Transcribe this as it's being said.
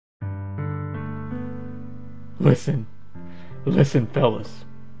Listen, listen, fellas.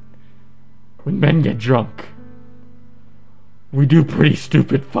 When men get drunk, we do pretty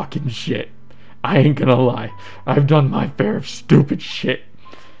stupid fucking shit. I ain't gonna lie. I've done my fair of stupid shit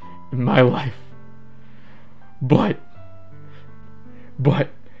in my life. But,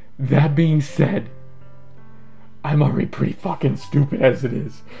 that being said, I'm already pretty fucking stupid as it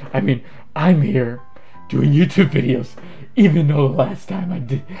is. I mean, I'm here doing YouTube videos, even though the last time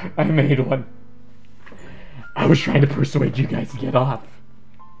I made one, I was trying to persuade you guys to get off.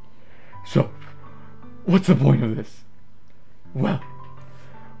 So, what's the point of this? Well,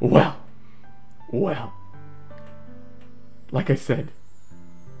 like I said,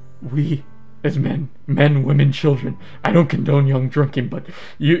 we as men, women, children, I don't condone young drinking, but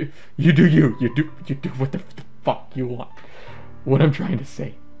you do you do what the fuck you want. What I'm trying to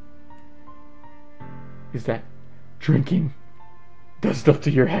say is that drinking does stuff to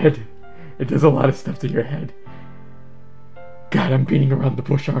your head. It does a lot of stuff to your head. God, I'm beating around the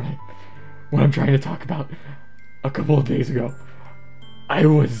bush, aren't I? What I'm trying to talk about, a couple of days ago, I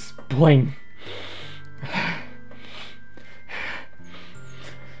was playing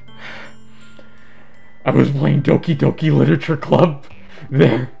Doki Doki Literature Club.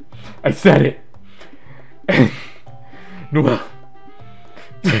 There, I said it. And, well,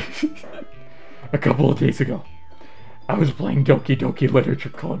 a couple of days ago, I was playing Doki Doki Literature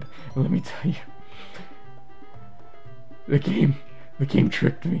Club, and let me tell you, the game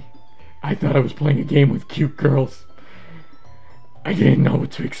tricked me. I thought I was playing a game with cute girls. I didn't know what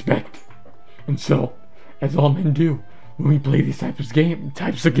to expect. And so, as all men do, when we play these types of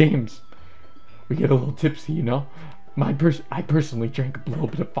games, we get a little tipsy, you know? I personally drank a little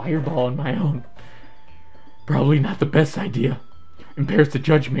bit of Fireball on my own. Probably not the best idea. Impairs the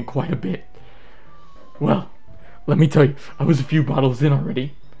judgment quite a bit. Well, let me tell you, I was a few bottles in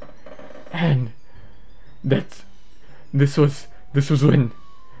already. And this was when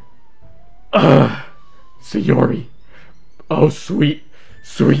Sayori. Oh, sweet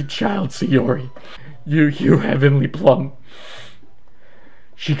child Sayori. You heavenly plum.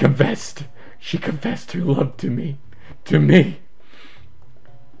 She confessed her love to me. And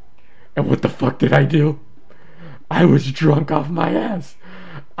what the fuck did I do? I was drunk off my ass.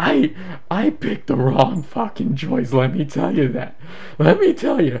 I picked the wrong fucking choice, let me tell you that. Let me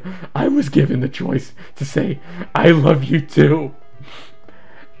tell you, I was given the choice to say, I love you too.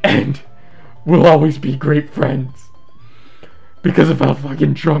 And we'll always be great friends. Because of how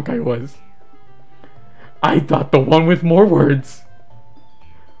fucking drunk I was. I thought the one with more words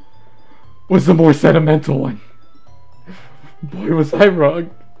was the more sentimental one. Boy, was I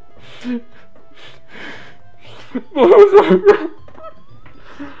wrong. Boy, was I wrong.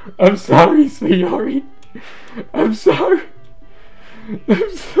 I'm sorry, Sayori. I'm sorry.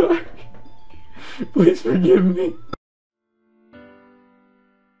 Please forgive me.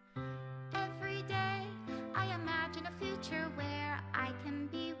 Every day, I imagine a future where I can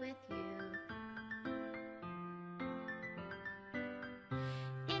be with you.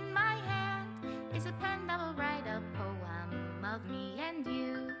 In my hand is a pen that will write a poem of me and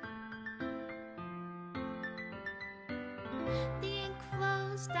you. The ink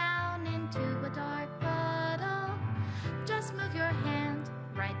flows down into a dark puddle. Just move your hand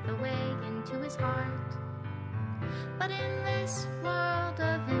right the way into his heart. But in this world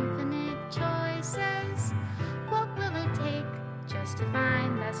of infinite choices, what will it take just to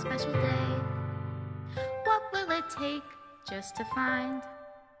find that special day? What will it take just to find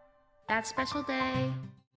that special day?